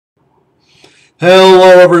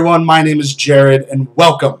Hello everyone, my name is Jared and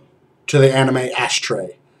welcome to the Anime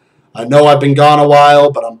Ashtray. I know I've been gone a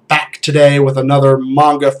while, but I'm back today with another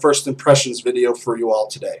manga first impressions video for you all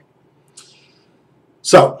today.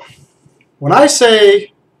 So, when I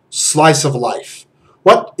say slice of life,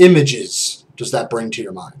 what images does that bring to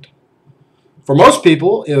your mind? For most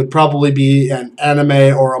people, it would probably be an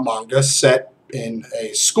anime or a manga set in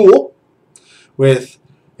a school with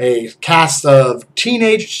a cast of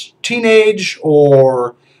teenage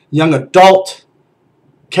or young adult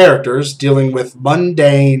characters dealing with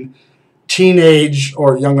mundane teenage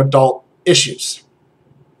or young adult issues.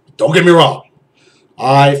 Don't get me wrong,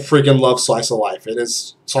 I freaking love slice of life.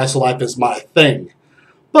 Slice of life is my thing.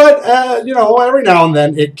 But every now and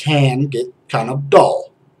then it can get kind of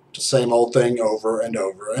dull. The same old thing over and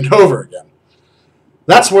over and over again.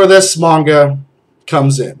 That's where this manga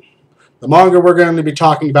comes in. The manga we're going to be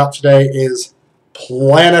talking about today is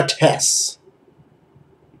Planetess.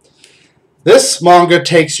 This manga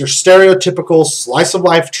takes your stereotypical slice of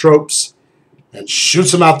life tropes and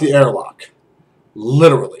shoots them out the airlock.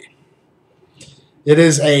 Literally. It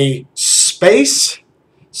is a space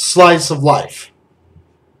slice of life.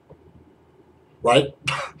 Right?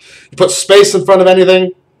 You put space in front of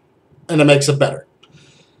anything and it makes it better.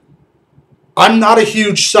 I'm not a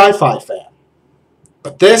huge sci-fi fan,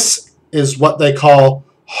 but this is what they call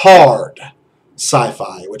hard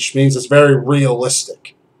sci-fi, which means it's very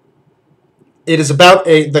realistic. It is about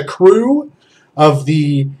the crew of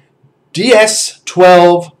the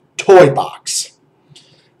DS-12 toy box.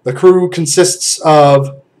 The crew consists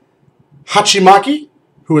of Hachimaki,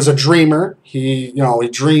 who is a dreamer. He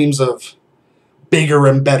dreams of bigger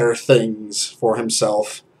and better things for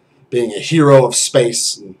himself, being a hero of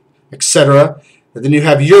space, etc. And then you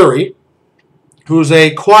have Yuri, who's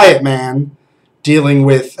a quiet man dealing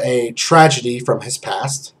with a tragedy from his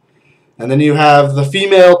past. And then you have the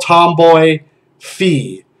female tomboy,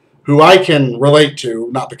 Fee, who I can relate to,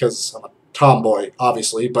 not because I'm a tomboy,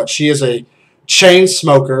 obviously, but she is a chain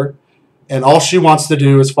smoker, and all she wants to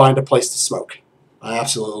do is find a place to smoke. I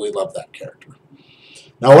absolutely love that character.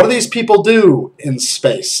 Now, what do these people do in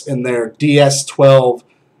space, in their DS-12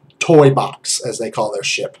 toy box, as they call their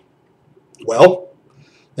ship? Well,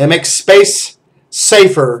 they make space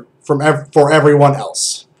safer for everyone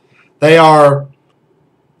else. They are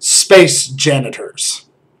space janitors,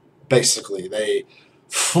 basically. They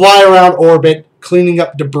fly around orbit, cleaning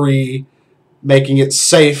up debris, making it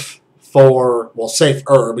safe safer,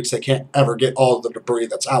 because they can't ever get all of the debris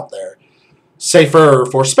that's out there. Safer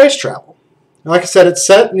for space travel. And like I said, it's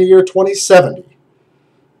set in the year 2070.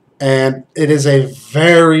 And it is a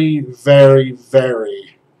very, very,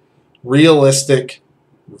 very realistic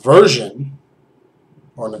version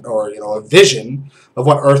or a vision of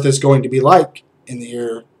what Earth is going to be like in the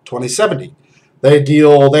year 2070. They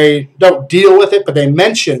don't deal with it, but they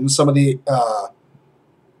mention some of the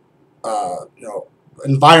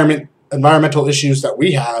environmental issues that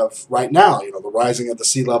we have right now, the rising of the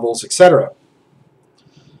sea levels, etc.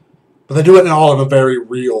 But they do it all in a very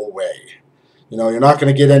real way. You're not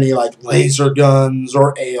going to get any like laser guns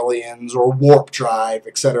or aliens or warp drive,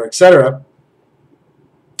 etc., etc.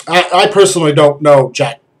 I personally don't know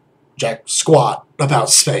jack squat about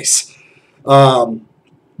space.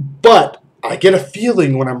 But I get a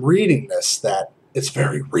feeling when I'm reading this that it's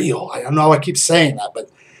very real. I don't know I keep saying that, but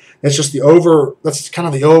it's just that's kind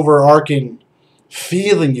of the overarching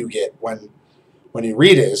feeling you get when you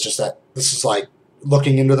read it. It's just that this is like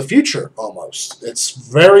looking into the future almost. It's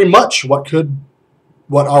very much what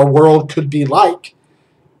our world could be like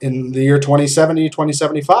in the year 2070,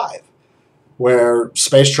 2075. Where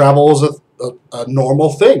space travel is a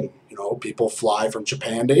normal thing. People fly from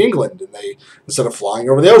Japan to England, and instead of flying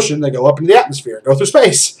over the ocean, they go up into the atmosphere and go through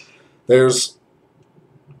space. There's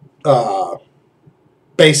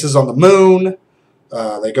bases on the moon.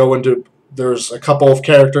 There's a couple of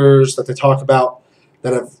characters that they talk about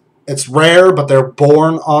it's rare, but they're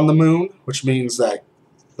born on the moon, which means that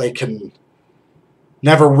they can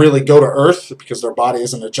never really go to Earth because their body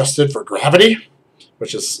isn't adjusted for gravity,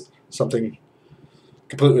 which is something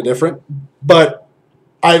completely different. But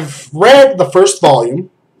I've read the first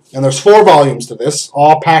volume, and there's 4 volumes to this,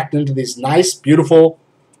 all packed into these nice, beautiful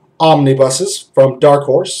omnibuses from Dark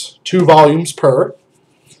Horse, 2 volumes per.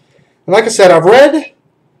 And like I said, I've read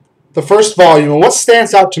the first volume, and what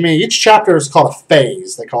stands out to me, each chapter is called a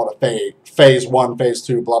phase. They call it phase 1, phase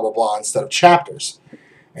 2, blah, blah, blah, instead of chapters.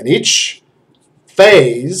 And each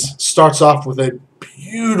phase starts off with a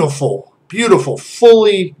beautiful, beautiful,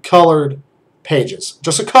 fully colored pages.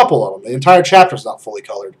 Just a couple of them. The entire chapter is not fully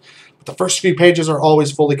colored. But the first few pages are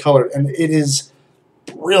always fully colored. And it is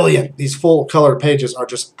brilliant. These full color pages are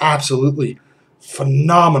just absolutely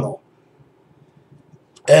phenomenal.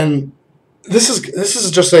 And this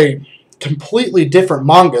is just a completely different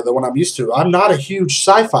manga than what I'm used to. I'm not a huge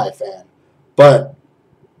sci-fi fan, but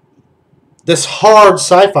this hard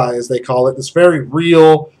sci-fi, as they call it, this very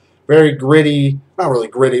real, very gritty, not really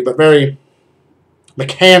gritty, but very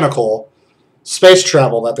mechanical space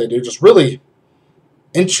travel that they do just really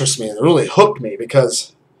interests me. It really hooked me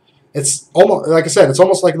because it's almost, like I said, it's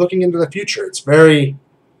almost like looking into the future. It's very,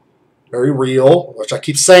 very real, which I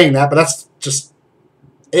keep saying that, but that's just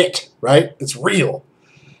it, right? It's real.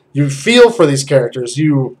 You feel for these characters.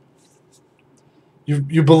 You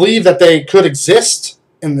believe that they could exist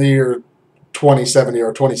in the year 2070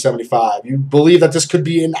 or 2075. You believe that this could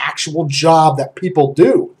be an actual job that people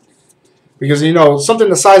do. Because, you know, something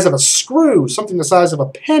the size of a screw, something the size of a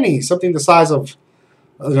penny, something the size of,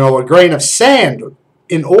 you know, a grain of sand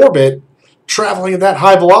in orbit, traveling at that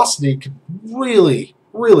high velocity could really,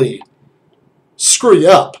 really screw you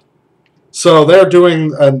up. So they're doing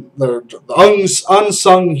the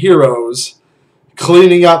unsung heroes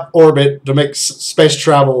cleaning up orbit to make space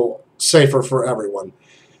travel safer for everyone.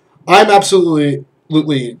 I'm absolutely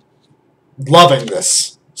loving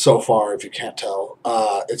this so far, if you can't tell.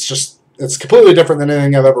 It's completely different than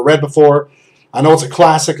anything I've ever read before. I know it's a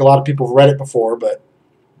classic. A lot of people have read it before, but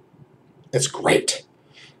it's great.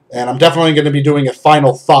 And I'm definitely going to be doing a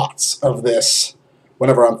final thoughts of this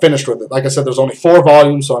whenever I'm finished with it. Like I said, there's only 4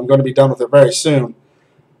 volumes, so I'm going to be done with it very soon.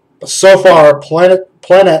 But so far,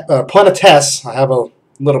 Planetess, I have a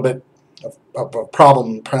little bit of a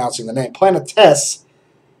problem pronouncing the name. Planetess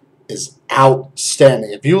is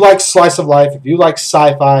outstanding. If you like slice of life, if you like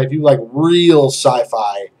sci-fi, if you like real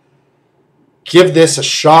sci-fi, give this a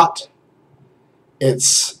shot.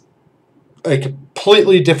 It's a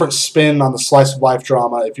completely different spin on the slice of life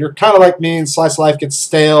drama. If you're kind of like me and slice of life gets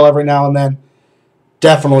stale every now and then,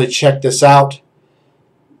 definitely check this out.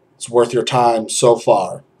 It's worth your time so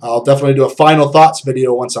far. I'll definitely do a final thoughts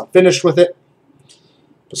video once I'm finished with it.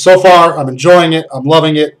 But so far, I'm enjoying it. I'm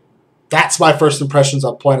loving it. That's my first impressions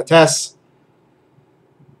on Planetess.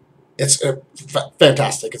 It's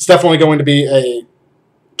fantastic. It's definitely going to be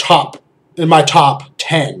in my top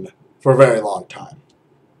 10 for a very long time.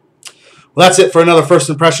 Well, that's it for another first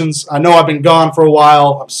impressions. I know I've been gone for a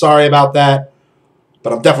while. I'm sorry about that.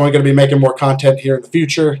 But I'm definitely going to be making more content here in the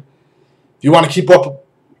future. If you want to keep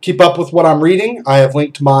up with what I'm reading, I have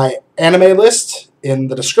linked my anime list in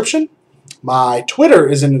the description. My Twitter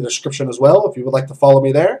is in the description as well if you would like to follow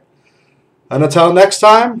me there. And until next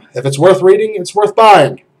time, if it's worth reading, it's worth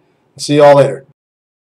buying. I'll see you all later.